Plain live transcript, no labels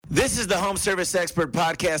This is the Home Service Expert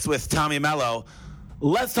Podcast with Tommy Mello.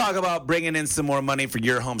 Let's talk about bringing in some more money for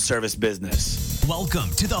your home service business. Welcome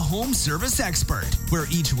to the Home Service Expert, where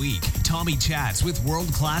each week, Tommy chats with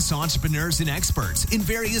world-class entrepreneurs and experts in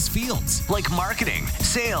various fields like marketing,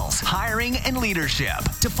 sales, hiring, and leadership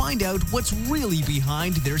to find out what's really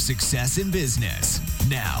behind their success in business.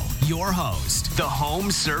 Now, your host, the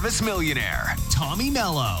Home Service Millionaire, Tommy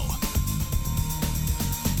Mello.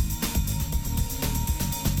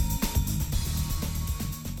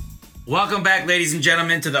 Welcome back, ladies and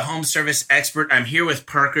gentlemen, to the Home Service Expert. I'm here with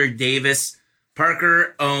Parker Davis.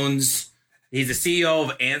 Parker he's the CEO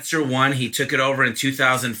of Answer One. He took it over in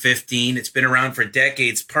 2015. It's been around for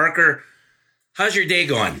decades. Parker, how's your day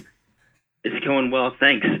going? It's going well,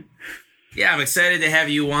 thanks. Yeah, I'm excited to have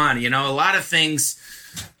you on. You know, a lot of things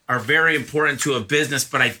are very important to a business,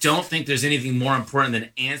 but I don't think there's anything more important than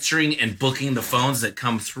answering and booking the phones that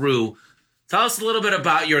come through. Tell us a little bit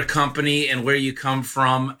about your company and where you come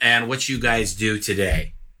from and what you guys do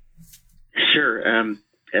today. Sure.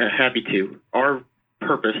 Happy to. Our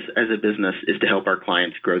purpose as a business is to help our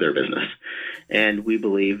clients grow their business. And we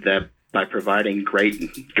believe that by providing great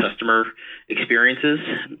customer experiences,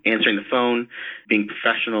 answering the phone, being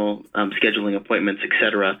professional, scheduling appointments,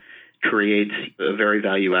 etc., creates a very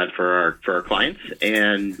value add for our clients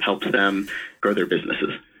and helps them grow their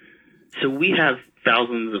businesses. So we have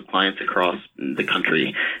thousands of clients across the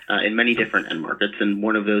country in many different end markets. And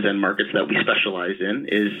one of those end markets that we specialize in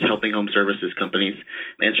is helping home services companies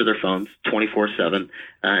answer their phones 24/7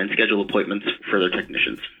 and schedule appointments for their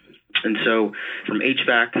technicians. And so from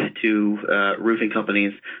HVAC to roofing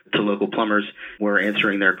companies to local plumbers, we're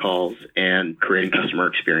answering their calls and creating customer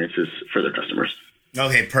experiences for their customers.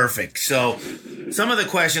 Okay, perfect. So some of the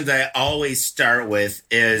questions I always start with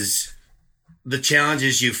is the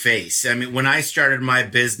challenges you face. I mean, when I started my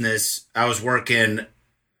business, I was working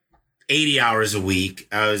 80 hours a week.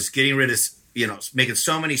 I was getting rid of, making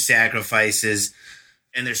so many sacrifices,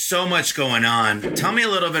 and there's so much going on. Tell me a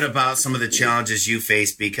little bit about some of the challenges you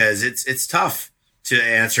face, because it's tough to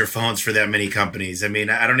answer phones for that many companies. I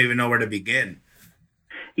mean, I don't even know where to begin.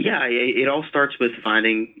 Yeah, it all starts with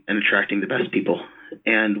finding and attracting the best people.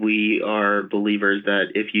 And we are believers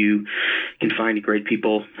that if you can find great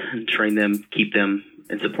people and train them, keep them,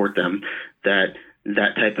 and support them, that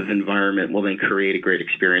type of environment will then create a great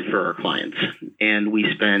experience for our clients. And we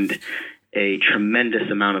spend a tremendous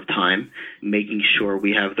amount of time making sure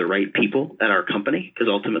we have the right people at our company, because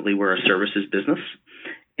ultimately we're a services business.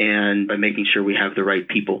 And by making sure we have the right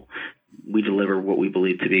people, we deliver what we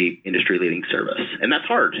believe to be industry-leading service. And that's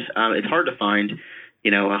hard. It's hard to find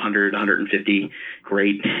 100, 150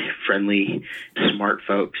 great, friendly, smart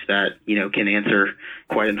folks that, can answer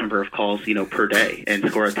quite a number of calls, per day and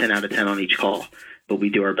score a 10 out of 10 on each call. But we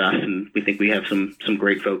do our best, and we think we have some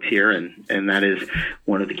great folks here, and that is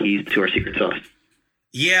one of the keys to our secret sauce.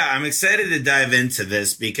 Yeah, I'm excited to dive into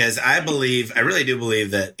this because I really do believe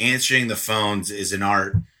that answering the phones is an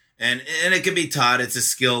art, and it can be taught. It's a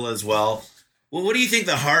skill as well. Well, what do you think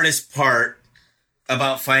the hardest part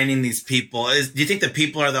about finding these people is? Do you think the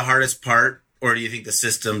people are the hardest part, or do you think the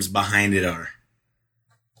systems behind it are?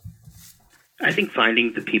 I think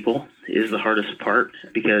finding the people is the hardest part,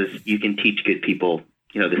 because you can teach good people,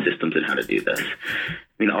 the systems and how to do this. I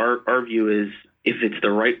mean, our view is if it's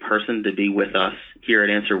the right person to be with us here at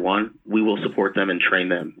Answer One, we will support them and train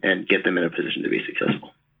them and get them in a position to be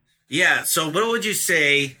successful. Yeah. So what would you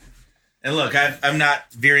say? And look, I'm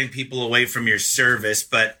not veering people away from your service,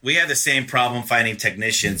 but we have the same problem finding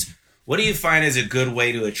technicians. What do you find is a good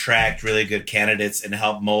way to attract really good candidates and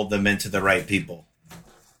help mold them into the right people?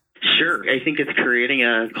 Sure. I think it's creating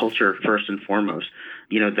a culture first and foremost,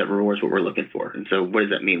 that rewards what we're looking for. And so what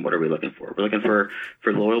does that mean? What are we looking for? We're looking for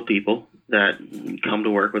loyal people that come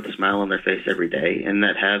to work with a smile on their face every day and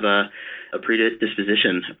that have a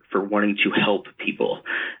predisposition for wanting to help people.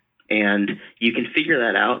 And you can figure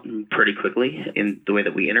that out pretty quickly in the way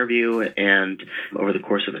that we interview and over the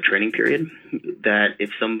course of a training period, that if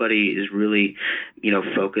somebody is really,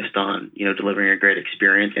 focused on, delivering a great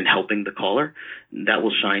experience and helping the caller, that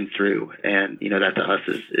will shine through. And, that to us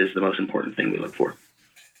is the most important thing we look for.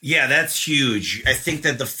 Yeah, that's huge. I think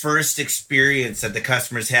that the first experience that the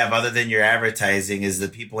customers have, other than your advertising, is the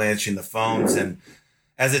people answering the phones. And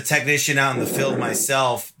as a technician out in the field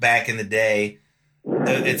myself back in the day,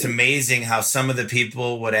 it's amazing how some of the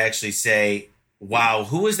people would actually say, wow,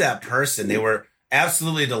 who is that person? They were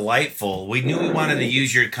absolutely delightful. We knew we wanted to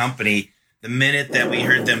use your company the minute that we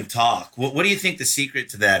heard them talk. What do you think the secret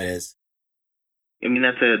to that is? I mean,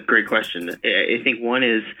 that's a great question. I think one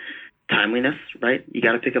is timeliness, right? You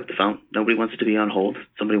got to pick up the phone. Nobody wants to be on hold.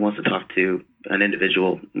 Somebody wants to talk to an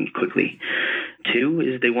individual quickly. Two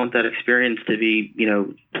is they want that experience to be,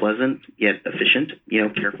 pleasant yet efficient,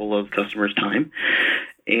 careful of customers' time.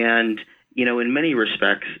 And, in many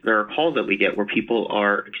respects, there are calls that we get where people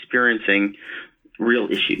are experiencing real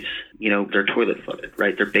issues. Their toilet flooded,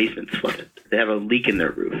 right? Their basement's flooded. They have a leak in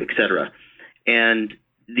their roof, et cetera. And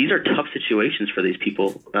these are tough situations for these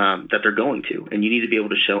people that they're going to, and you need to be able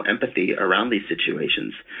to show empathy around these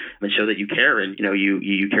situations and show that you care, and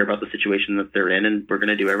you care about the situation that they're in, and we're going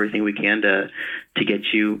to do everything we can to get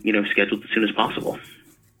you scheduled as soon as possible.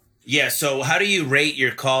 Yeah. So how do you rate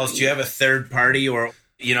your calls? Do you have a third party or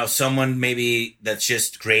someone maybe that's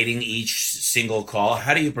just grading each single call?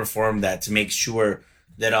 How do you perform that to make sure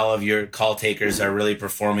that all of your call takers are really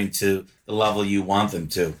performing to the level you want them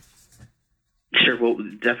to? Sure. Well,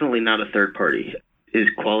 definitely not a third party is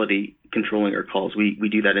quality controlling our calls. We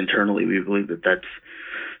do that internally. We believe that that's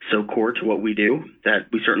so core to what we do that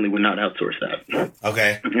we certainly would not outsource that.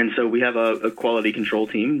 Okay. And so we have a quality control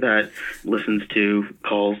team that listens to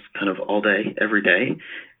calls kind of all day, every day,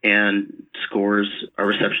 and scores our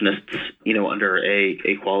receptionists, under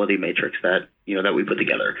a quality matrix that we put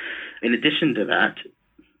together. In addition to that,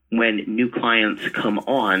 when new clients come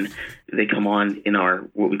on, they come on in our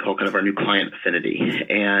what we call kind of our new client affinity.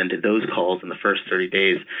 And those calls in the first 30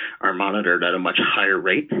 days are monitored at a much higher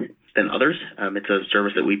rate than others. It's a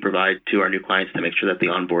service that we provide to our new clients to make sure that the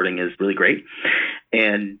onboarding is really great.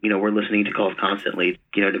 And, we're listening to calls constantly,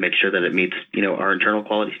 to make sure that it meets, our internal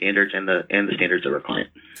quality standards and the standards of our client.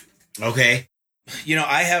 Okay.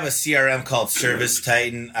 I have a CRM called Service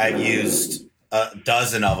Titan. I've used a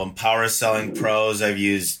dozen of them. Power Selling Pros. I've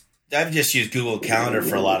just used Google Calendar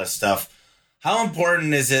for a lot of stuff. How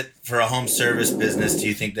important is it for a home service business, do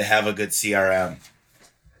you think, to have a good CRM?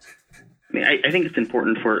 I think it's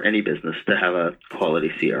important for any business to have a quality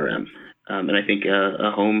CRM. And I think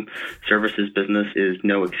a home services business is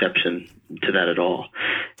no exception to that at all.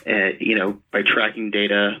 By tracking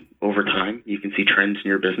data over time, you can see trends in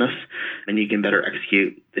your business, and you can better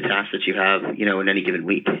execute the tasks that you have, in any given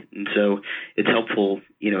week. And so it's helpful,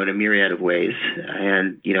 in a myriad of ways,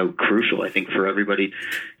 and, crucial, I think, for everybody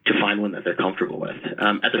to find one that they're comfortable with.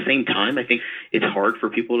 At the same time, I think it's hard for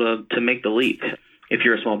people to make the leap. If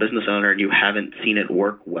you're a small business owner and you haven't seen it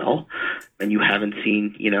work well, and you haven't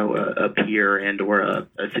seen, a peer and or a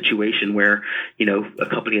situation where, a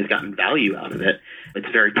company has gotten value out of it, it's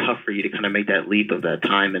very tough for you to kind of make that leap of that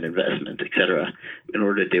time and investment, et cetera, in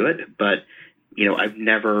order to do it. But, I've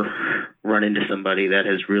never run into somebody that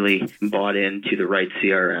has really bought into the right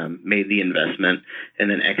CRM, made the investment, and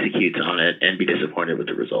then executes on it and be disappointed with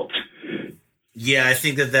the results. Yeah, I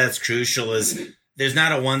think that's crucial is there's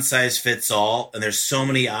not a one size fits all, and there's so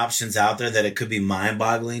many options out there that it could be mind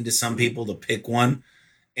boggling to some people to pick one.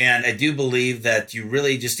 And I do believe that you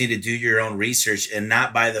really just need to do your own research and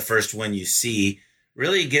not buy the first one you see.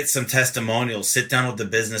 Really get some testimonials, sit down with the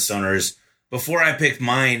business owners. Before I picked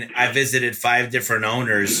mine, I visited 5 different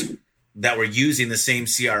owners that were using the same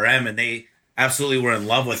CRM, and they absolutely were in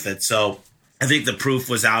love with it. So I think the proof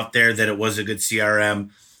was out there that it was a good CRM.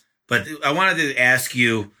 But I wanted to ask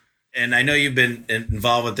you, and I know you've been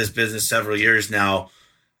involved with this business several years now.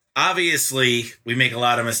 Obviously, we make a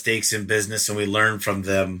lot of mistakes in business and we learn from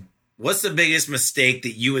them. What's the biggest mistake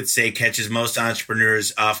that you would say catches most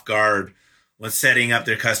entrepreneurs off guard when setting up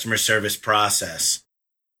their customer service process?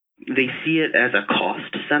 They see it as a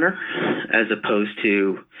cost center as opposed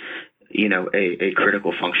to, a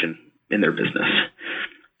critical function in their business.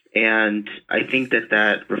 And I think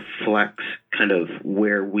that reflects kind of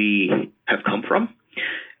where we have come from.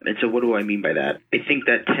 And so what do I mean by that? I think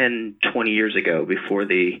that 10, 20 years ago, before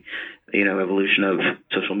the evolution of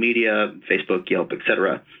social media, Facebook, Yelp, et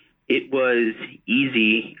cetera, it was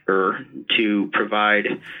easier to provide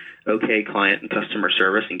okay client and customer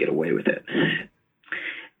service and get away with it.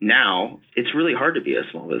 Now, it's really hard to be a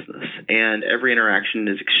small business, and every interaction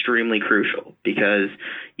is extremely crucial because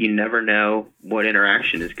you never know what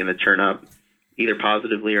interaction is going to turn up either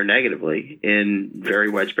positively or negatively in very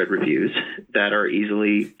widespread reviews that are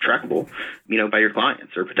easily trackable, by your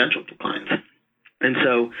clients or potential clients. And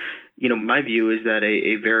so, my view is that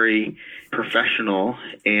a very professional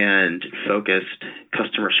and focused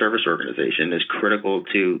customer service organization is critical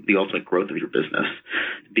to the ultimate growth of your business,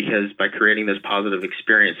 because by creating those positive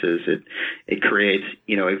experiences, it creates,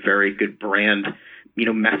 a very good brand,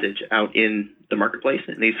 message out in the marketplace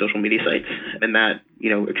and these social media sites, and that,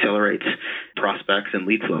 accelerates prospects and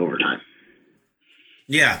lead flow over time.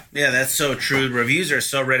 Yeah, that's so true. Reviews are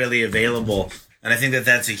so readily available, and I think that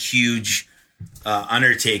that's a huge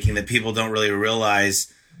undertaking that people don't really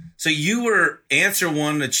realize. So you were Answer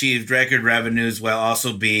One achieved record revenues while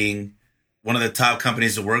also being one of the top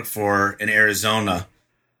companies to work for in Arizona.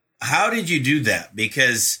 How did you do that?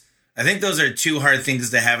 Because I think those are two hard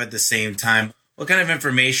things to have at the same time. What kind of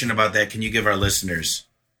information about that can you give our listeners?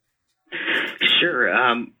 Sure.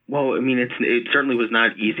 Well, I mean, it certainly was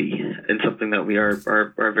not easy, and something that we are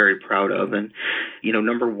very proud of. And,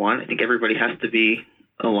 number one, I think everybody has to be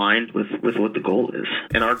aligned with what the goal is.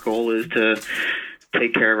 And our goal is to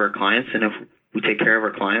take care of our clients. And if we take care of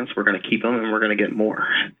our clients, we're going to keep them and we're going to get more.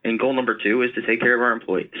 And goal number two is to take care of our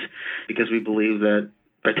employees, because we believe that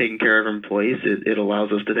by taking care of our employees, it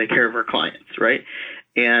allows us to take care of our clients, right?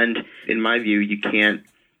 And in my view, you can't,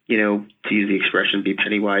 to use the expression, be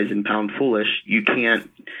penny wise and pound foolish. You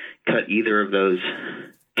can't cut either of those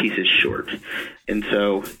pieces short. And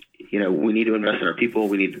so, we need to invest in our people.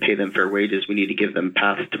 We need to pay them fair wages. We need to give them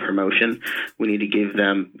paths to promotion. We need to give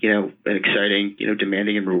them, an exciting,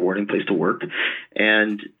 demanding and rewarding place to work.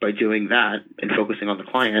 And by doing that and focusing on the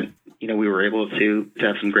client, we were able to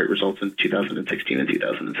have some great results in 2016 and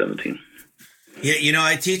 2017. Yeah,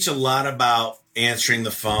 I teach a lot about answering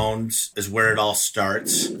the phones is where it all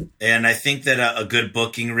starts. And I think that a good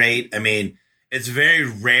booking rate, I mean, it's very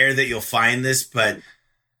rare that you'll find this, but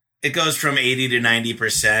it goes from 80 to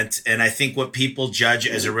 90%. And I think what people judge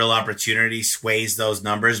as a real opportunity sways those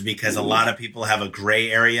numbers, because a lot of people have a gray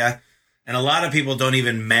area and a lot of people don't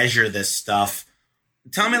even measure this stuff.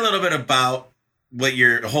 Tell me a little bit about what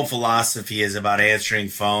your whole philosophy is about answering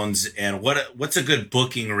phones, and what's a good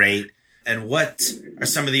booking rate, and what are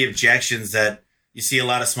some of the objections that you see a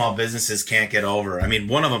lot of small businesses can't get over? I mean,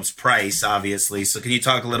 one of them's price, obviously. So can you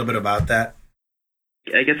talk a little bit about that?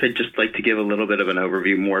 I guess I'd just like to give a little bit of an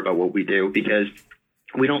overview more about what we do, because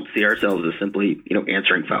we don't see ourselves as simply,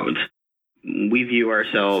 answering phones. We view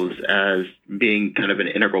ourselves as being kind of an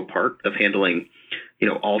integral part of handling,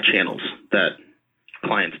 all channels that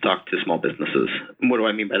clients talk to small businesses. And what do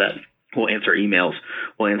I mean by that? We'll answer emails.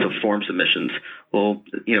 We'll answer form submissions. We'll,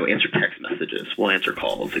 answer text messages. We'll answer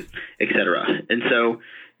calls, et cetera. And so,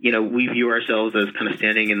 we view ourselves as kind of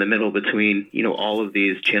standing in the middle between, all of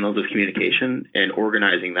these channels of communication and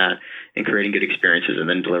organizing that and creating good experiences and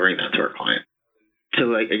then delivering that to our client.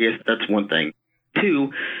 So I guess that's one thing.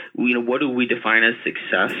 Two, what do we define as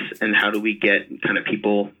success, and how do we get kind of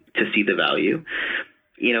people to see the value?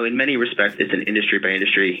 In many respects, it's an industry by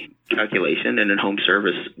industry calculation. And in home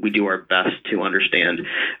service, we do our best to understand,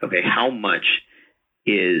 okay, how much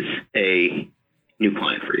is a new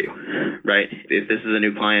client for you, right? If this is a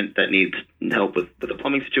new client that needs help with a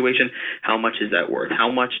plumbing situation, how much is that worth?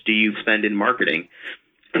 How much do you spend in marketing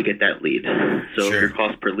to get that lead? So Sure. If your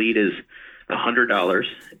cost per lead is $100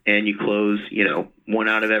 and you close, one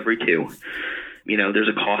out of every two, there's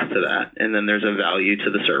a cost to that. And then there's a value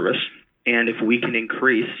to the service. And if we can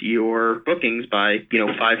increase your bookings by,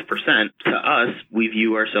 5%, to us, we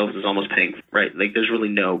view ourselves as almost paying, right? Like there's really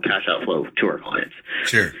no cash outflow to our clients.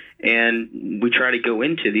 Sure. And we try to go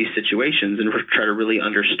into these situations and try to really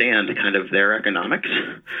understand kind of their economics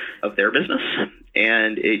of their business.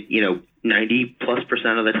 And it,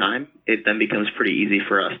 90+% of the time, it then becomes pretty easy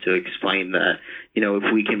for us to explain that,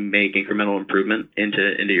 if we can make incremental improvement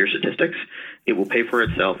into your statistics, it will pay for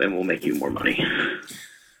itself and will make you more money.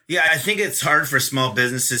 Yeah, I think it's hard for small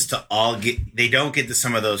businesses to they don't get to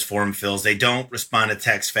some of those form fills. They don't respond to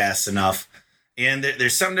text fast enough. And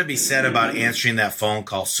there's something to be said about answering that phone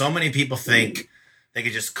call. So many people think they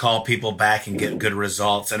could just call people back and get good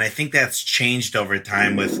results. And I think that's changed over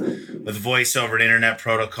time with voice over an internet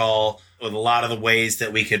protocol, with a lot of the ways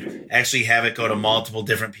that we could actually have it go to multiple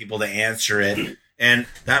different people to answer it. And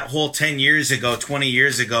that whole 10 years ago, 20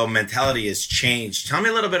 years ago mentality has changed. Tell me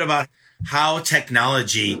a little bit about how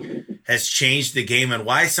technology has changed the game and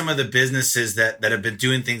why some of the businesses that have been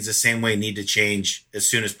doing things the same way need to change as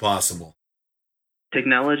soon as possible.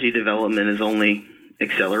 Technology development is only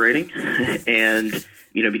accelerating and,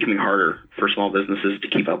 becoming harder for small businesses to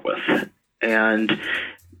keep up with. And,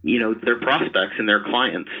 their prospects and their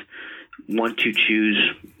clients want to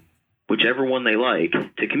choose whichever one they like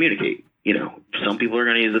to communicate. Some people are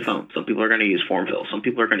going to use the phone. Some people are going to use form fill. Some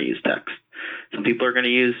people are going to use text. Some people are going to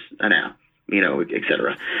use an app, et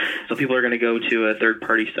cetera. Some people are going to go to a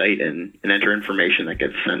third-party site and enter information that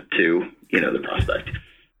gets sent to, the prospect.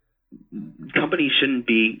 Companies shouldn't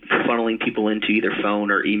be funneling people into either phone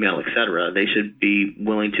or email, et cetera. They should be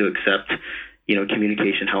willing to accept,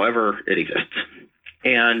 communication however it exists.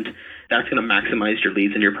 And that's going to maximize your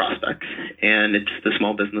leads and your prospects. And it's the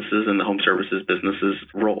small businesses and the home services businesses'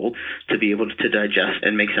 role to be able to digest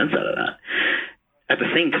and make sense out of that. At the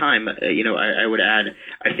same time, I would add,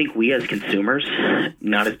 I think we as consumers,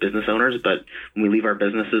 not as business owners, but when we leave our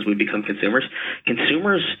businesses, we become consumers.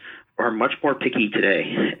 Consumers are much more picky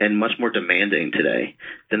today and much more demanding today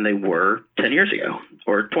than they were 10 years ago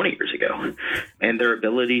or 20 years ago. And their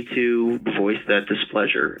ability to voice that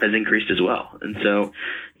displeasure has increased as well. And so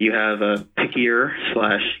you have a pickier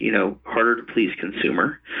 / harder to please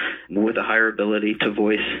consumer with a higher ability to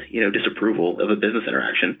voice, disapproval of a business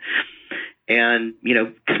interaction. And,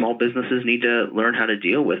 small businesses need to learn how to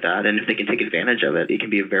deal with that. And if they can take advantage of it, it can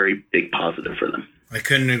be a very big positive for them. I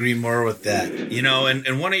couldn't agree more with that.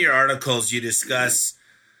 In one of your articles, you discuss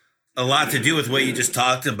a lot to do with what you just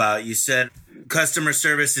talked about. You said customer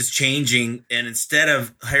service is changing, and instead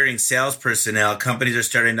of hiring sales personnel, companies are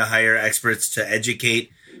starting to hire experts to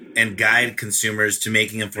educate and guide consumers to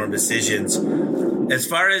making informed decisions. As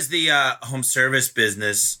far as the home service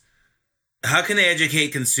business, how can they educate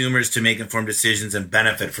consumers to make informed decisions and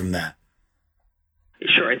benefit from that?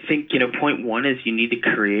 Sure. I think, point one is you need to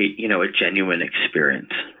create, a genuine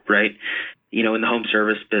experience, right? In the home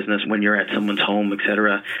service business, when you're at someone's home, et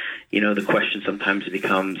cetera, the question sometimes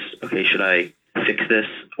becomes, okay, should I fix this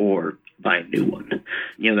or buy a new one?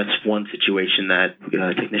 That's one situation that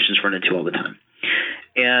technicians run into all the time.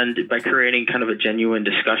 And by creating kind of a genuine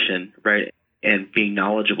discussion, right, and being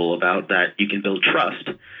knowledgeable about that, you can build trust.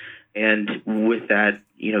 And with that,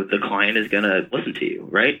 the client is going to listen to you,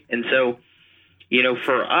 right? And so,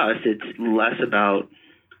 for us, it's less about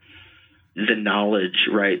the knowledge,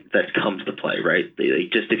 right, that comes to play, right?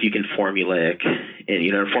 Just if you can formulaic,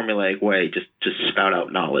 in a formulaic way, just spout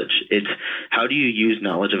out knowledge. It's how do you use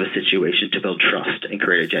knowledge of a situation to build trust and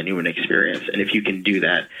create a genuine experience? And if you can do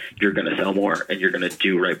that, you're going to sell more and you're going to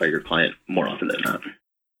do right by your client more often than not.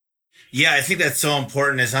 Yeah, I think that's so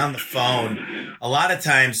important is on the phone. A lot of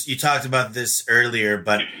times, you talked about this earlier,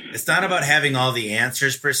 but it's not about having all the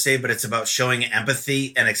answers per se, but it's about showing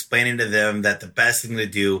empathy and explaining to them that the best thing to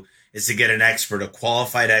do is to get an expert, a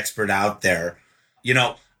qualified expert out there.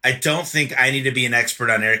 I don't think I need to be an expert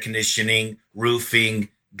on air conditioning, roofing,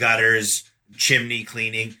 gutters, chimney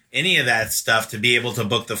cleaning, any of that stuff to be able to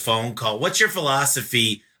book the phone call. What's your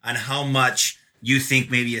philosophy on how much you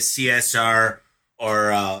think maybe a CSR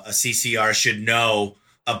or a CCR should know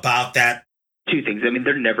about that? Two things. I mean,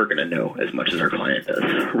 they're never going to know as much as our client does,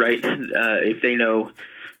 right? If they know,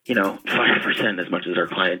 5% as much as our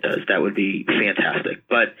client does, that would be fantastic.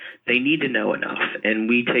 But they need to know enough. And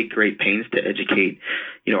we take great pains to educate,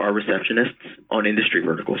 our receptionists on industry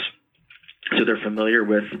verticals. So they're familiar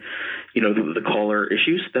with, the caller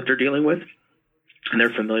issues that they're dealing with. And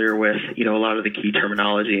they're familiar with, a lot of the key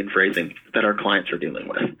terminology and phrasing that our clients are dealing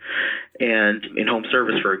with. And in home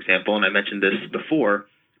service, for example, and I mentioned this before,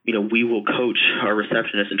 we will coach our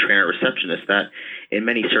receptionists and train our receptionists that in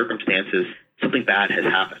many circumstances, something bad has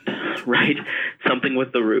happened, right? Something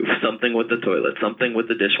with the roof, something with the toilet, something with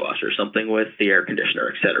the dishwasher, something with the air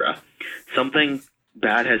conditioner, et cetera. Something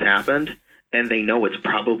bad has happened, and they know it's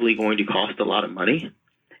probably going to cost a lot of money.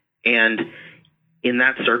 And in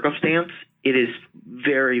that circumstance, it is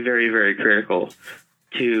very, very, very critical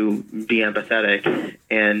to be empathetic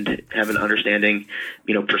and have an understanding,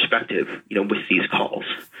 perspective, with these calls.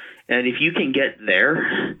 And if you can get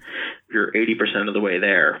there, you're 80% of the way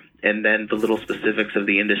there. And then the little specifics of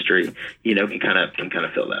the industry, can kind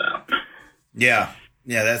of fill that out. Yeah.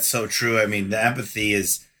 Yeah, that's so true. I mean, the empathy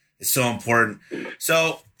is so important.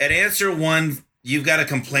 So at answer one, you've got a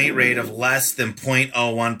complaint rate of less than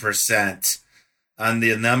 0.01%. on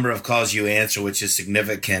the number of calls you answer, which is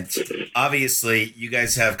significant. Obviously, you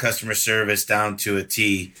guys have customer service down to a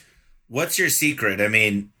T. What's your secret? I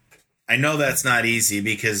mean, I know that's not easy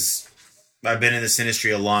because I've been in this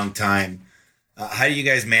industry a long time. How do you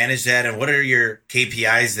guys manage that? And what are your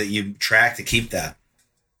KPIs that you track to keep that?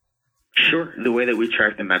 Sure. The way that we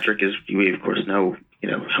track the metric is we, of course, know,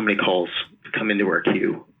 how many calls come into our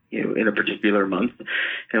queue, in a particular month,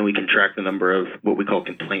 and we can track the number of what we call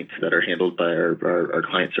complaints that are handled by our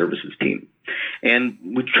client services team. And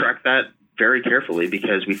we track that very carefully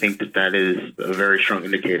because we think that is a very strong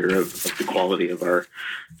indicator of the quality of our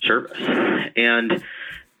service. And,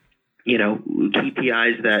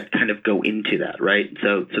 KPIs that kind of go into that, right?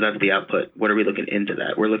 So that's the output. What are we looking into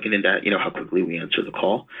that? We're looking into, how quickly we answer the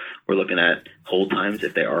call. We're looking at hold times,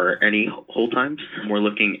 if there are any hold times. We're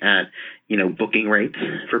looking at, booking rates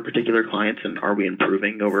for particular clients, and are we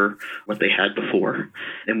improving over what they had before?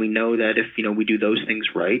 And we know that if, we do those things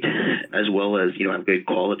right, as well as, have good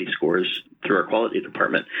quality scores through our quality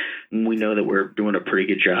department, we know that we're doing a pretty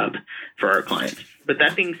good job for our clients. But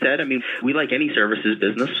that being said, we, like any services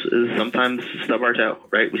business, is sometimes stub our toe,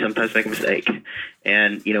 right? We sometimes make a mistake.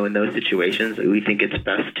 And, in those situations, we think it's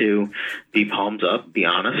best to be palms up, be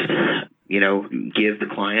honest, give the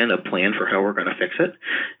client a plan for how we're going to fix it,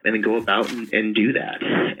 and then go about and do that.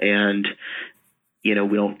 And, we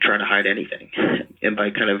don't try to hide anything. And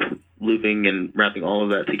by kind of looping and wrapping all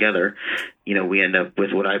of that together, we end up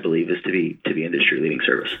with what I believe is to be industry leading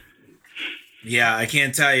service. Yeah, I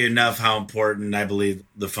can't tell you enough how important I believe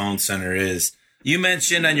the phone center is. You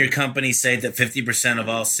mentioned on your company site that 50% of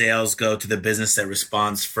all sales go to the business that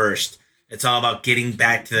responds first. It's all about getting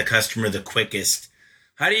back to the customer the quickest.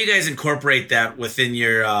 How do you guys incorporate that within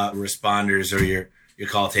your responders or your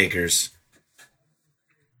call takers?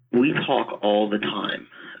 We talk all the time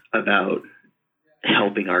about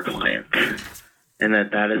helping our clients, and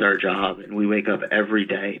that is our job. And we wake up every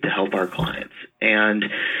day to help our clients. And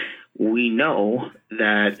we know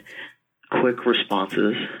that quick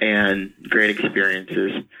responses and great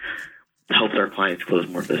experiences helps our clients close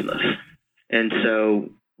more business. And so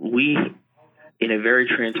we, in a very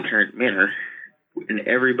transparent manner, and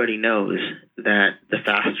everybody knows that the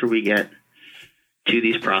faster we get to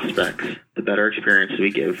these prospects, the better experience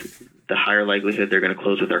we give, the higher likelihood they're going to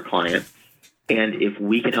close with our client. And if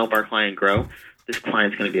we can help our client grow, this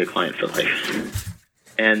client's going to be a client for life.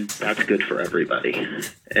 And that's good for everybody.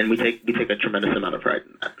 And we take a tremendous amount of pride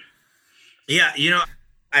in that. Yeah,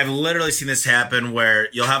 I've literally seen this happen where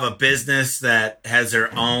you'll have a business that has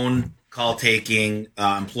their own call-taking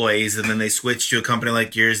employees, and then they switch to a company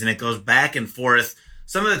like yours, and it goes back and forth.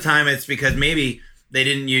 Some of the time it's because maybe they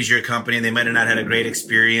didn't use your company and they might have not had a great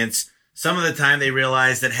experience. Some of the time they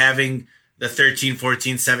realize that having the $13,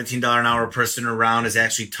 $14, $17 an hour person around is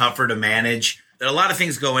actually tougher to manage. There are a lot of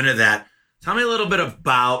things go into that. Tell me a little bit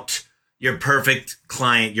about your perfect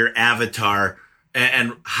client, your avatar,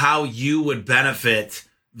 and how you would benefit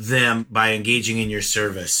them by engaging in your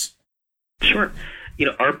service. Sure.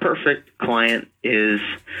 Our perfect client is,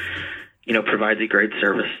 provides a great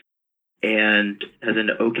service and has an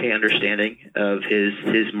okay understanding of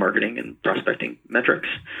his marketing and prospecting metrics,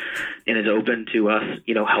 and is open to us,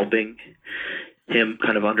 helping him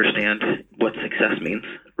kind of understand what success means,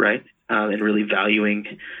 right? And really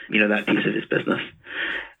valuing, that piece of his business.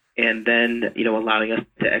 And then, allowing us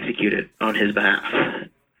to execute it on his behalf.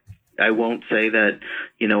 I won't say that,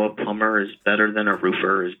 a plumber is better than a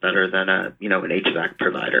roofer, is better than an HVAC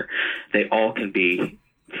provider. They all can be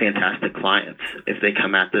fantastic clients if they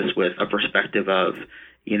come at this with a perspective of,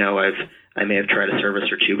 I may have tried a service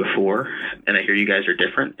or two before, and I hear you guys are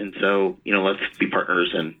different. And so, let's be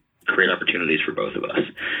partners and create opportunities for both of us.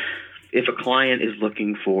 If a client is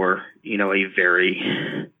looking for, a very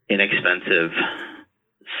inexpensive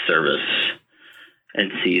service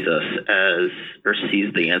and sees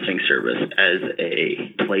the answering service as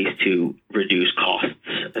a place to reduce costs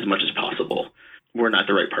as much as possible, we're not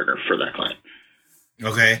the right partner for that client.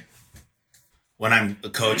 Okay. When I'm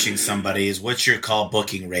coaching somebody, is what's your call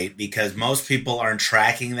booking rate? Because most people aren't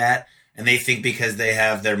tracking that, and they think because they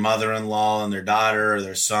have their mother-in-law and their daughter or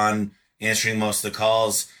their son answering most of the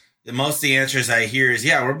calls, most of the answers I hear is,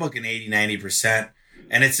 yeah, we're booking 80, 90%.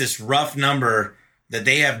 And it's this rough number that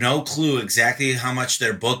they have no clue exactly how much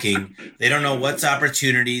they're booking. They don't know what's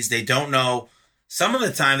opportunities. They don't know. Some of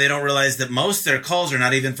the time, they don't realize that most of their calls are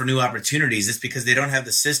not even for new opportunities. It's because they don't have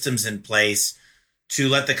the systems in place to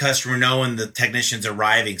let the customer know when the technician's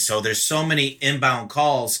arriving. So there's so many inbound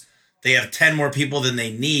calls. They have 10 more people than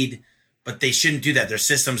they need, but they shouldn't do that. Their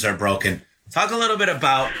systems are broken. Talk a little bit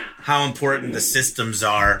about how important the systems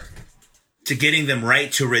are to getting them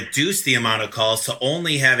right, to reduce the amount of calls, to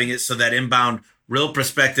only having it so that inbound real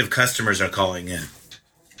prospective customers are calling in.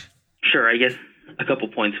 Sure. I guess a couple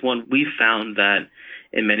points. One, we've found that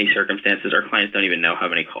in many circumstances, our clients don't even know how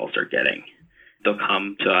many calls they're getting. They'll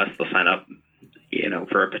come to us, they'll sign up,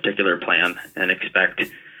 for a particular plan and expect,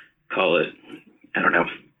 call it,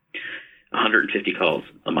 150 calls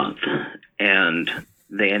a month. And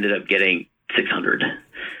they ended up getting 600.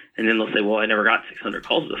 And then they'll say, well, I never got 600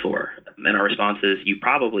 calls before. And our response is, you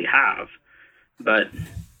probably have, but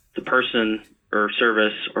the person or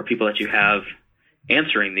service or people that you have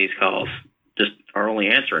answering these calls just are only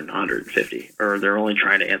answering 150, or they're only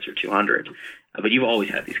trying to answer 200. But you've always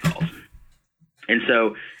had these calls. And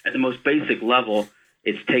so at the most basic level,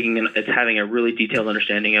 it's having a really detailed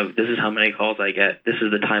understanding of, this is how many calls I get. This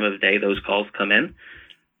is the time of day those calls come in.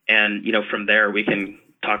 And, from there we can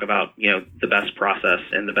talk about, the best process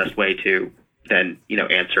and the best way to then,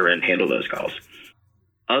 answer and handle those calls.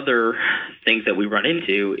 Other things that we run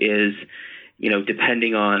into is,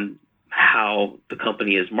 depending on how the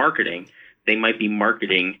company is marketing, they might be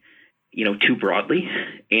marketing, too broadly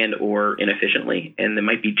and or inefficiently, and they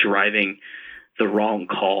might be driving the wrong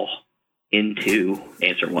call into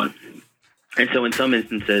answer one. And so in some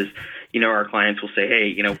instances, our clients will say,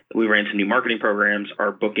 hey, we ran some new marketing programs.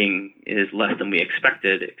 Our booking is less than we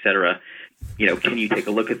expected, et cetera. Can you take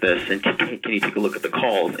a look at this? And can you take a look at the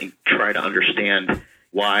calls and try to understand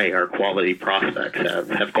why our quality prospects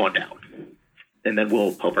have gone down? And then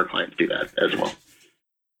we'll help our clients do that as well.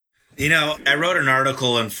 I wrote an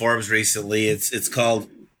article in Forbes recently. It's called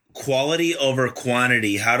Quality Over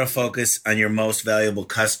Quantity, How to Focus on Your Most Valuable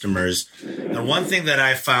Customers. And one thing that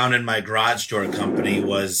I found in my garage door company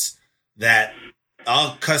was that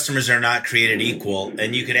all customers are not created equal.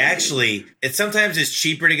 And you could actually, sometimes it's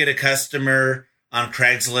cheaper to get a customer on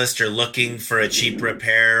Craigslist or looking for a cheap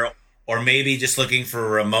repair, or maybe just looking for a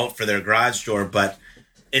remote for their garage door. But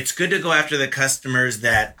it's good to go after the customers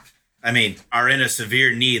that, are in a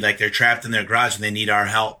severe need, like they're trapped in their garage and they need our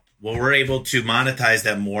help. Well, we're able to monetize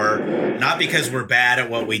that more, not because we're bad at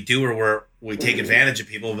what we do or we take advantage of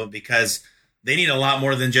people, but because they need a lot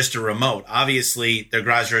more than just a remote. Obviously, their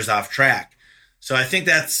garage door is off track. So I think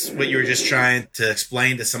that's what you were just trying to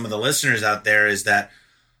explain to some of the listeners out there, is that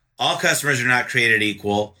all customers are not created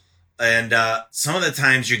equal. And some of the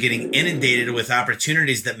times you're getting inundated with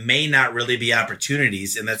opportunities that may not really be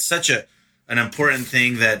opportunities. And that's such an important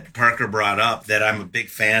thing that Parker brought up that I'm a big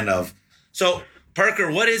fan of. So,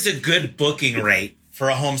 Parker, what is a good booking rate for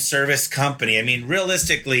a home service company?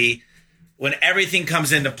 Realistically, when everything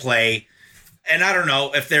comes into play, and I don't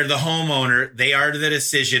know if they're the homeowner, they are the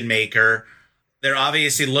decision maker. They're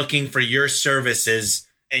obviously looking for your services,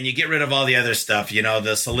 and you get rid of all the other stuff,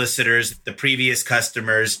 the solicitors, the previous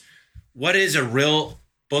customers. What is a real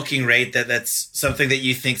booking rate that's something that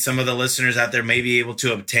you think some of the listeners out there may be able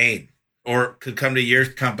to obtain or could come to your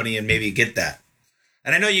company and maybe get that?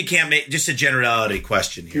 And I know you can't make just a generality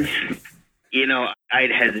question here.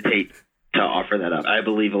 I'd hesitate to offer that up. I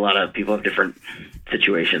believe a lot of people have different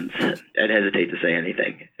situations. I'd hesitate to say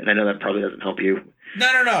anything. And I know that probably doesn't help you.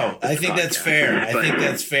 No. I think that's fair. I think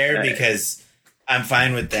that's fair because I'm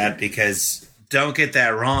fine with that, because don't get that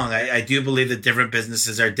wrong. I do believe that different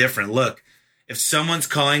businesses are different. Look, if someone's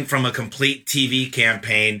calling from a complete TV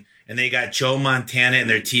campaign and they got Joe Montana in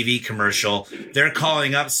their TV commercial, they're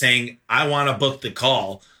calling up saying, I want to book the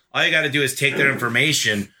call. All you got to do is take their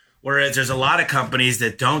information. Whereas there's a lot of companies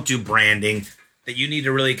that don't do branding that you need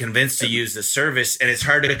to really convince to use the service. And it's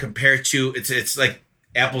hard to compare to, it's like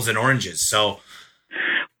apples and oranges. So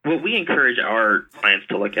what we encourage our clients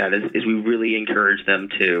to look at is we really encourage them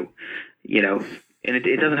to, and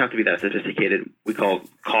it doesn't have to be that sophisticated. We call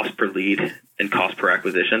cost per lead and cost per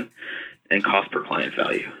acquisition and cost per client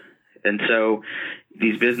value. And so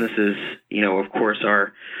these businesses, of course,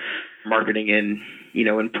 are marketing in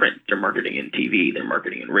print, they're marketing in TV, they're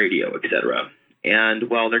marketing in radio, et cetera. And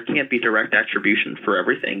while there can't be direct attribution for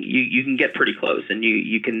everything, you can get pretty close, and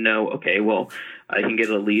you can know, okay, well, I can get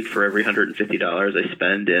a lead for every $150 I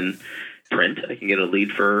spend in print. I can get a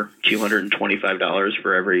lead for $225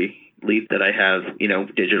 for every lead that I have,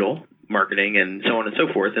 digital marketing and so on and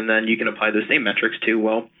so forth. And then you can apply those same metrics to,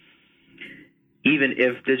 well, even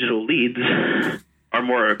if digital leads are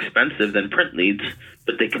more expensive than print leads,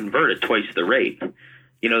 but they convert at twice the rate,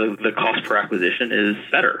 the cost per acquisition is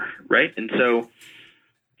better, right? And so,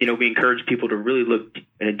 we encourage people to really look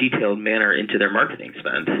in a detailed manner into their marketing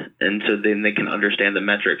spend. And so then they can understand the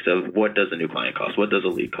metrics of what does a new client cost? What does a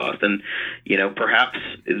lead cost? And, perhaps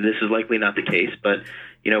this is likely not the case, but,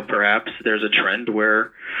 perhaps there's a trend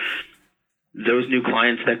where those new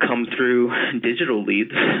clients that come through digital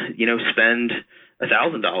leads, spend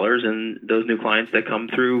 $1,000, and those new clients that come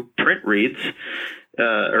through print leads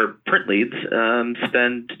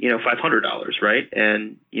spend $500, right?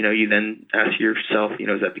 And you then ask yourself,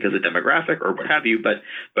 is that because of demographic or what have you? But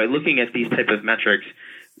by looking at these type of metrics,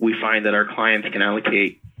 we find that our clients can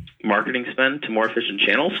allocate marketing spend to more efficient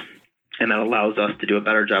channels, and that allows us to do a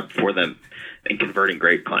better job for them in converting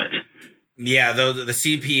great clients. Yeah, though the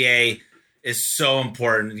CPA is so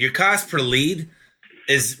important. Your cost per lead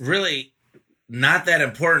is really not that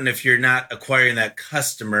important if you're not acquiring that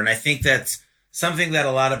customer. And I think that's something that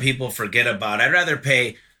a lot of people forget about. I'd rather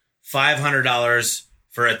pay $500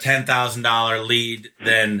 for a $10,000 lead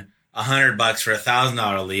than $100 for a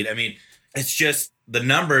 $1,000 lead. It's just the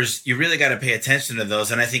numbers. You really got to pay attention to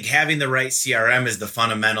those. And I think having the right CRM is the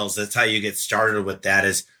fundamentals. That's how you get started with that,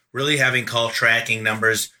 is really having call tracking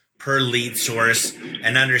numbers, per lead source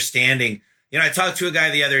and understanding. I talked to a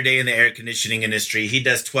guy the other day in the air conditioning industry. He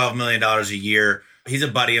does $12 million a year. He's a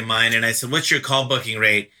buddy of mine. And I said, what's your call booking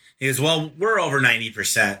rate? He goes, well, we're over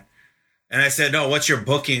 90%. And I said, no, what's your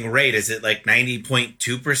booking rate? Is it like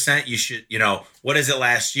 90.2%? You should, what is it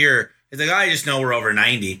last year? He's like, oh, I just know we're over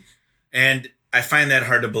 90. And I find that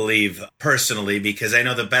hard to believe personally, because I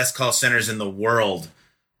know the best call centers in the world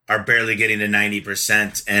are barely getting to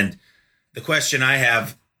 90%. And the question I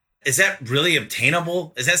have, is that really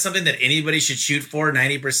obtainable? Is that something that anybody should shoot for,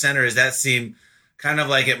 90%? Or does that seem kind of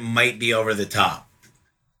like it might be over the top?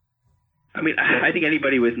 I mean, I think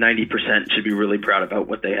anybody with 90% should be really proud about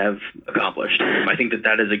what they have accomplished. I think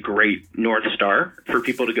that is a great North Star for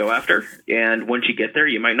people to go after. And once you get there,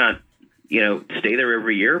 you might not, stay there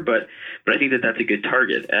every year, but I think that that's a good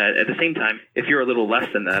target. At the same time, if you're a little less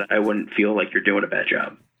than that, I wouldn't feel like you're doing a bad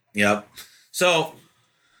job. Yep. So,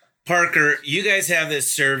 Parker, you guys have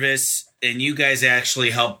this service and you guys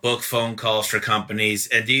actually help book phone calls for companies.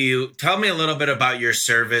 And do you tell me a little bit about your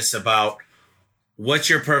service, about what's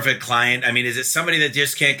your perfect client? I mean, is it somebody that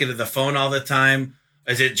just can't get to the phone all the time?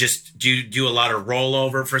 Is it just, do you do a lot of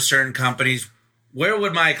rollover for certain companies? Where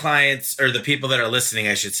would my clients, or the people that are listening,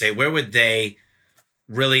 I should say, where would they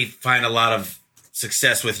really find a lot of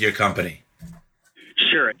success with your company?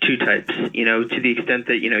 Sure. Two types, to the extent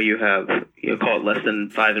that, you have, call it less than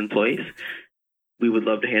 5 employees, we would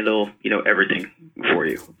love to handle, everything for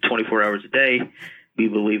you 24 hours a day. We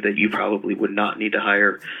believe that you probably would not need to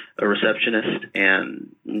hire a receptionist,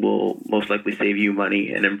 and will most likely save you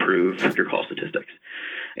money and improve your call statistics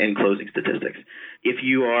and closing statistics. If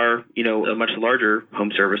you are, a much larger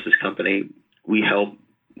home services company, we help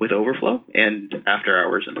with overflow and after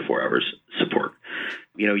hours and before hours support.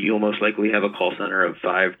 You'll most likely have a call center of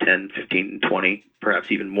 5, 10, 15, 20,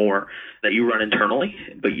 perhaps even more that you run internally,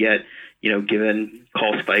 but yet, given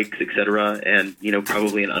call spikes, et cetera, and,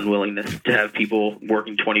 probably an unwillingness to have people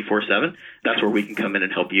working 24/7, that's where we can come in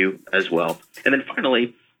and help you as well. And then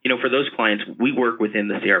finally, for those clients, we work within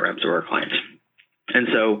the CRMs of our clients. And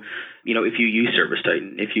so, if you use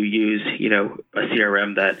ServiceTitan, if you use, a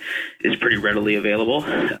CRM that is pretty readily available,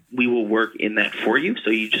 we will work in that for you. So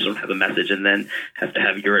you just don't have a message and then have to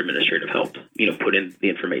have your administrative help, put in the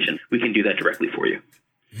information. We can do that directly for you.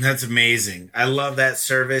 That's amazing. I love that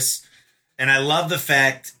service. And I love the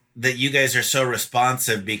fact that you guys are so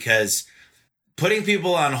responsive, because putting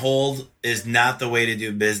people on hold is not the way to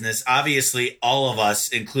do business. Obviously, all of us,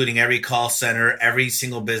 including every call center, every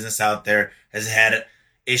single business out there, has had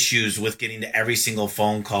issues with getting to every single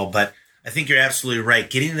phone call. But I think you're absolutely right.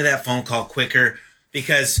 Getting to that phone call quicker,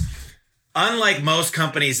 because unlike most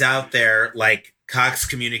companies out there, like Cox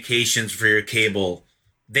Communications for your cable,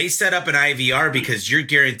 they set up an IVR because you're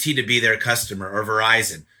guaranteed to be their customer, or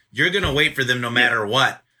Verizon. You're going to wait for them no matter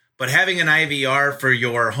what. But having an IVR for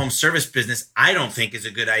your home service business, I don't think is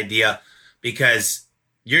a good idea, because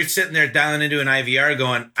you're sitting there dialing into an IVR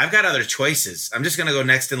going, I've got other choices. I'm just going to go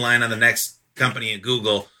next in line on the next company in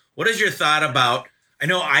Google. What is your thought about, I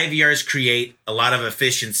know IVRs create a lot of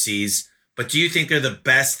efficiencies, but do you think they're the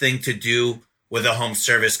best thing to do with a home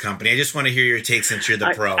service company? I just want to hear your take, since you're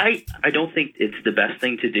the pro. I don't think it's the best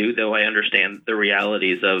thing to do, though I understand the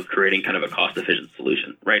realities of creating kind of a cost-efficient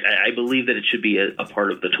solution, right? I believe that it should be a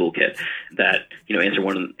part of the toolkit that, answer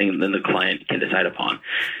one and then the client can decide upon.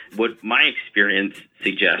 What my experience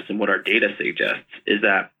suggests and what our data suggests is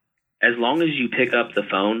that as long as you pick up the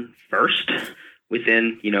phone first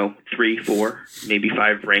within, 3, 4, maybe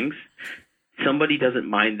 5 rings, somebody doesn't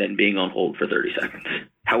mind then being on hold for 30 seconds.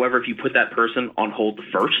 However, if you put that person on hold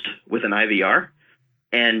first with an IVR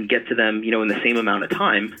and get to them, in the same amount of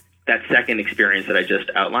time, that second experience that I just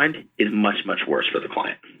outlined is much, much worse for the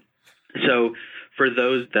client. So for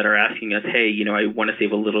those that are asking us, hey, I want to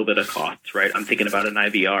save a little bit of costs, right? I'm thinking about an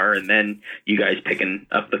IVR and then you guys picking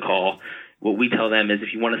up the call. What we tell them is,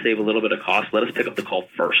 if you want to save a little bit of cost, let us pick up the call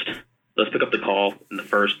first. Let's pick up the call in the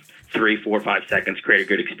first 3, 4, 5 seconds, create a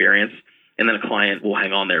good experience. And then a client will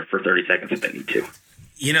hang on there for 30 seconds if they need to.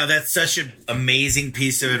 That's such an amazing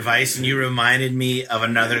piece of advice. And you reminded me of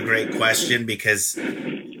another great question, because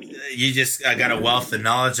you just got a wealth of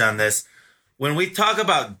knowledge on this. When we talk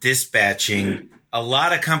about dispatching, a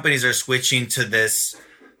lot of companies are switching to this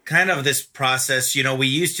kind of this process. We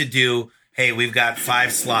used to do, hey, we've got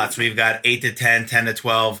 5 slots. We've got 8 to 10, 10 to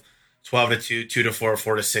 12, 12 to 2, 2 to 4,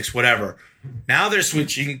 4 to 6, whatever. Now they're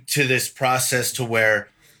switching to this process to where,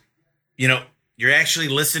 you're actually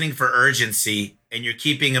listening for urgency and you're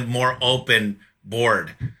keeping a more open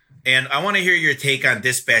board. And I want to hear your take on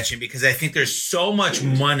dispatching, because I think there's so much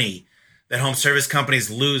money that home service companies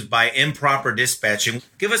lose by improper dispatching.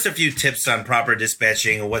 Give us a few tips on proper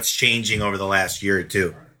dispatching and what's changing over the last year or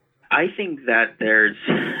two. I think that there's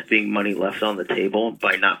being money left on the table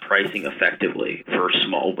by not pricing effectively for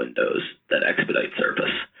small windows that expedite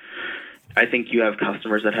service. I think you have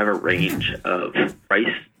customers that have a range of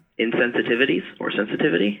price insensitivities or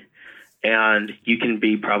sensitivity, and you can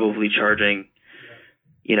be probably charging,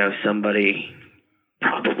 somebody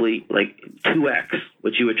probably like 2x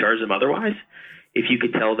what you would charge them otherwise if you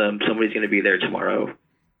could tell them somebody's going to be there tomorrow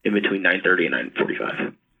in between 9:30 and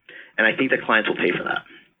 9:45. And I think that clients will pay for that.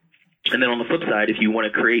 And then on the flip side, if you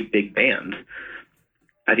want to create big bands,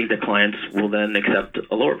 I think that clients will then accept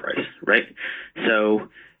a lower price, right? So,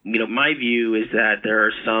 my view is that there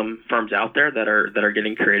are some firms out there that are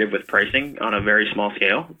getting creative with pricing on a very small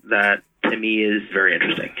scale that to me is very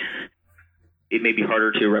interesting. It may be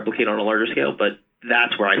harder to replicate on a larger scale, but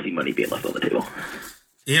that's where I see money being left on the table.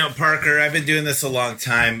 Parker, I've been doing this a long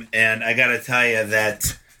time, and I got to tell you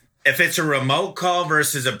that if it's a remote call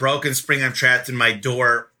versus a broken spring I'm trapped in my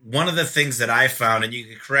door, one of the things that I found, and you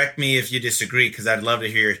can correct me if you disagree because I'd love to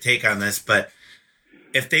hear your take on this, but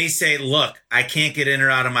if they say, look, I can't get in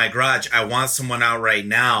or out of my garage, I want someone out right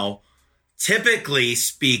now, typically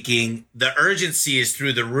speaking, the urgency is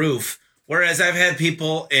through the roof. Whereas I've had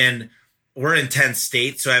people we're in 10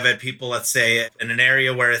 states, so I've had people, let's say, in an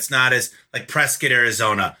area where it's not as like Prescott,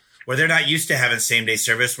 Arizona, where they're not used to having same-day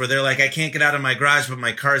service, where they're like, I can't get out of my garage, but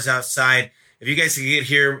my car's outside. If you guys could get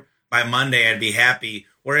here by Monday, I'd be happy.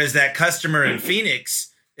 Whereas that customer in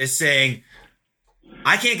Phoenix is saying,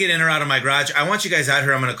 I can't get in or out of my garage. I want you guys out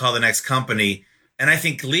here. I'm going to call the next company. And I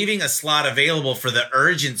think leaving a slot available for the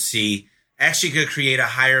urgency actually could create a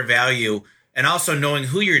higher value. And also knowing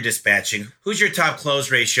who you're dispatching, who's your top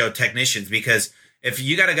close ratio technicians. Because if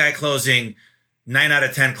you got a guy closing 9 out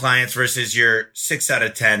of 10 clients versus your 6 out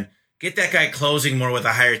of 10, get that guy closing more with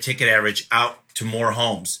a higher ticket average out to more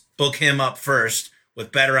homes. Book him up first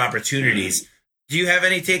with better opportunities. Do you have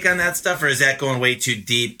any take on that stuff, or is that going way too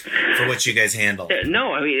deep for what you guys handle?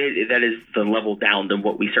 No, I mean, that is the level down than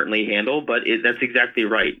what we certainly handle, but that's exactly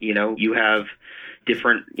right. You have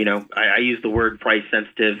different, I use the word price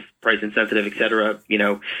insensitive, et cetera.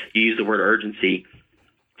 You use the word urgency.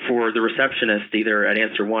 For the receptionist, either at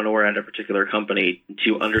Answer One or at a particular company,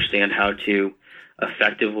 to understand how to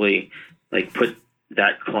effectively put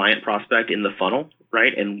that client prospect in the funnel,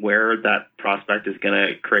 right? And where that prospect is going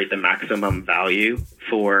to create the maximum value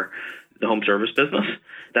for the home service business.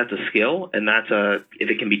 That's a skill, and if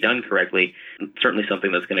it can be done correctly, certainly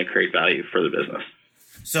something that's going to create value for the business.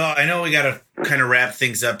 So I know we got to kind of wrap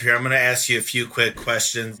things up here. I'm going to ask you a few quick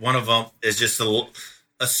questions. One of them is just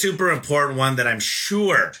a super important one that I'm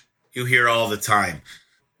sure you hear all the time.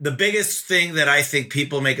 The biggest thing that I think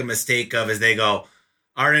people make a mistake of is they go,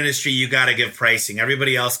 our industry, you got to give pricing.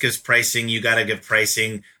 Everybody else gives pricing. You got to give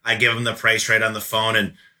pricing. I give them the price right on the phone.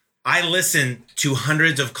 And I listen to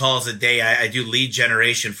hundreds of calls a day. I do lead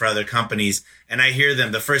generation for other companies, and I hear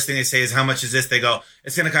them. The first thing they say is, how much is this? They go,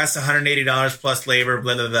 it's going to cost $180 plus labor,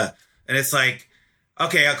 blah, blah, blah. And it's like,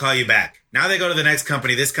 okay, I'll call you back. Now they go to the next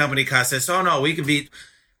company. This company costs this. Oh, no, we could be.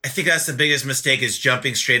 I think that's the biggest mistake, is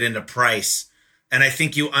jumping straight into price. And I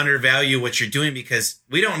think you undervalue what you're doing, because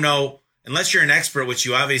we don't know, unless you're an expert, which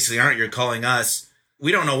you obviously aren't, you're calling us.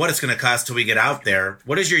 We don't know what it's going to cost till we get out there.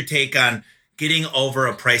 What is your take on getting over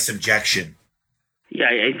a price objection? Yeah,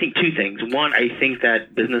 I think two things. One, I think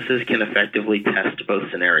that businesses can effectively test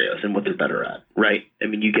both scenarios and what they're better at, right? I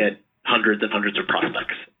mean, you get hundreds and hundreds of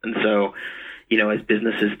prospects. And so, as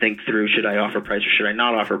businesses think through, should I offer price or should I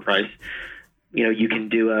not offer price? You can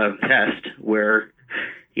do a test where,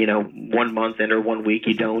 1 month and or 1 week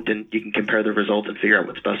you don't, and you can compare the results and figure out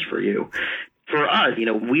what's best for you. For us,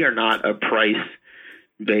 we are not a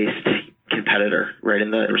price-based competitor, right,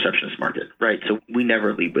 in the receptionist market, right? So we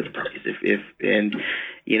never lead with price.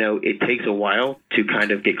 It takes a while to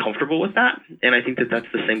kind of get comfortable with that. And I think that that's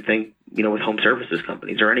the same thing, with home services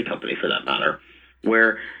companies, or any company for that matter,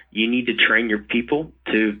 where you need to train your people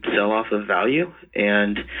to sell off of value.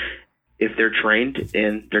 And if they're trained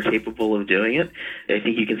and they're capable of doing it, I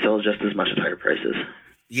think you can sell just as much at higher prices.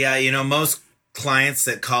 Yeah, most clients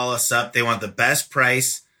that call us up, they want the best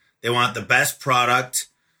price, they want the best product,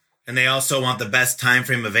 and they also want the best time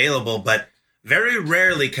frame available. But very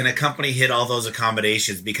rarely can a company hit all those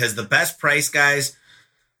accommodations, because the best price guys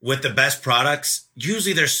with the best products,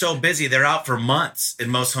 usually they're so busy, they're out for months in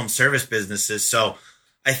most home service businesses. So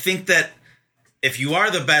I think that if you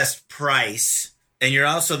are the best price and you're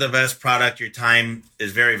also the best product, your time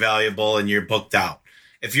is very valuable and you're booked out.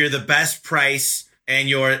 If you're the best price and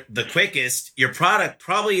you're the quickest, your product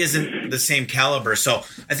probably isn't the same caliber. So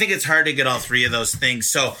I think it's hard to get all three of those things.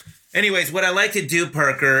 So anyways, what I like to do,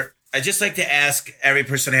 Parker, I just like to ask every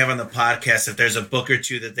person I have on the podcast if there's a book or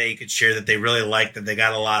two that they could share that they really like, that they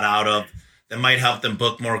got a lot out of, that might help them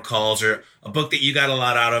book more calls, or a book that you got a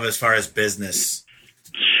lot out of as far as business.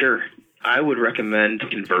 Sure. I would recommend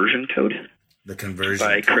Conversion Code. The Conversion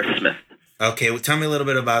by Code. Chris Smith. Okay, well, tell me a little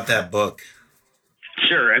bit about that book.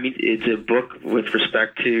 Sure. I mean, it's a book with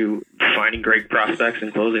respect to finding great prospects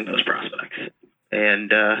and closing those prospects.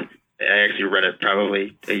 And I actually read it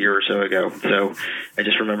probably a year or so ago. So I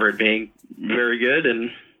just remember it being very good,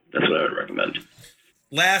 and that's what I would recommend.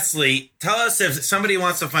 Lastly, tell us if somebody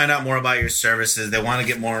wants to find out more about your services, they want to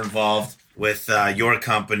get more involved with your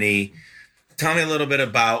company. Tell me a little bit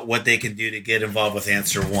about what they can do to get involved with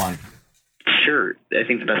Answer One. Sure. I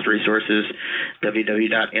think the best resource is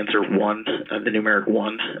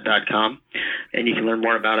www.answer1.com, and you can learn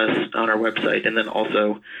more about us on our website. And then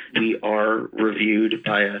also, we are reviewed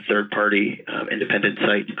by a third-party independent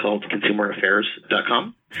site called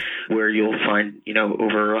consumeraffairs.com, where you'll find,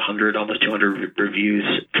 over 100, almost 200 reviews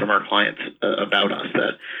from our clients about us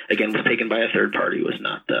that, again, was taken by a third party, was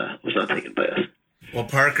not taken by us. Well,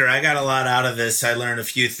 Parker, I got a lot out of this. I learned a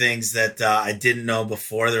few things that I didn't know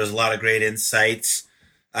before. There was a lot of great insights.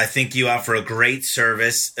 I think you offer a great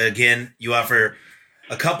service. Again, you offer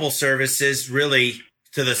a couple services really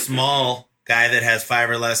to the small guy that has 5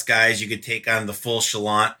 or less guys. You could take on the full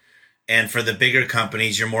chalant. And for the bigger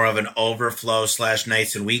companies, you're more of an overflow /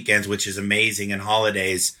 nights and weekends, which is amazing, and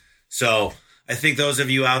holidays. So I think those of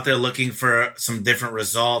you out there looking for some different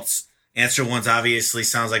results, Answer One's obviously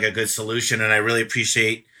sounds like a good solution, and I really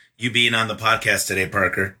appreciate you being on the podcast today,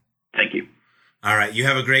 Parker. Thank you. All right. You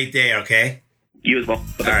have a great day, okay? You as well.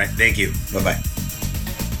 All right. Thank you. Bye-bye.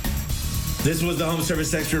 This was the Home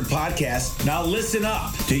Service Expert Podcast. Now listen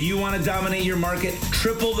up. Do you want to dominate your market?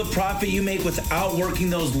 Triple the profit you make without working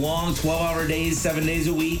those long 12-hour days, 7 days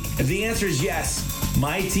a week? If the answer is yes,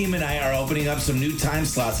 my team and I are opening up some new time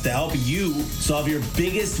slots to help you solve your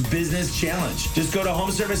biggest business challenge. Just go to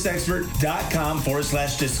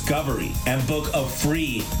homeserviceexpert.com/discovery and book a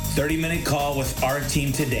free 30-minute call with our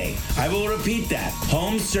team today. I will repeat that,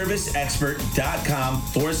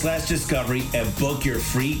 homeserviceexpert.com/discovery, and book your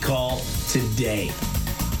free call today.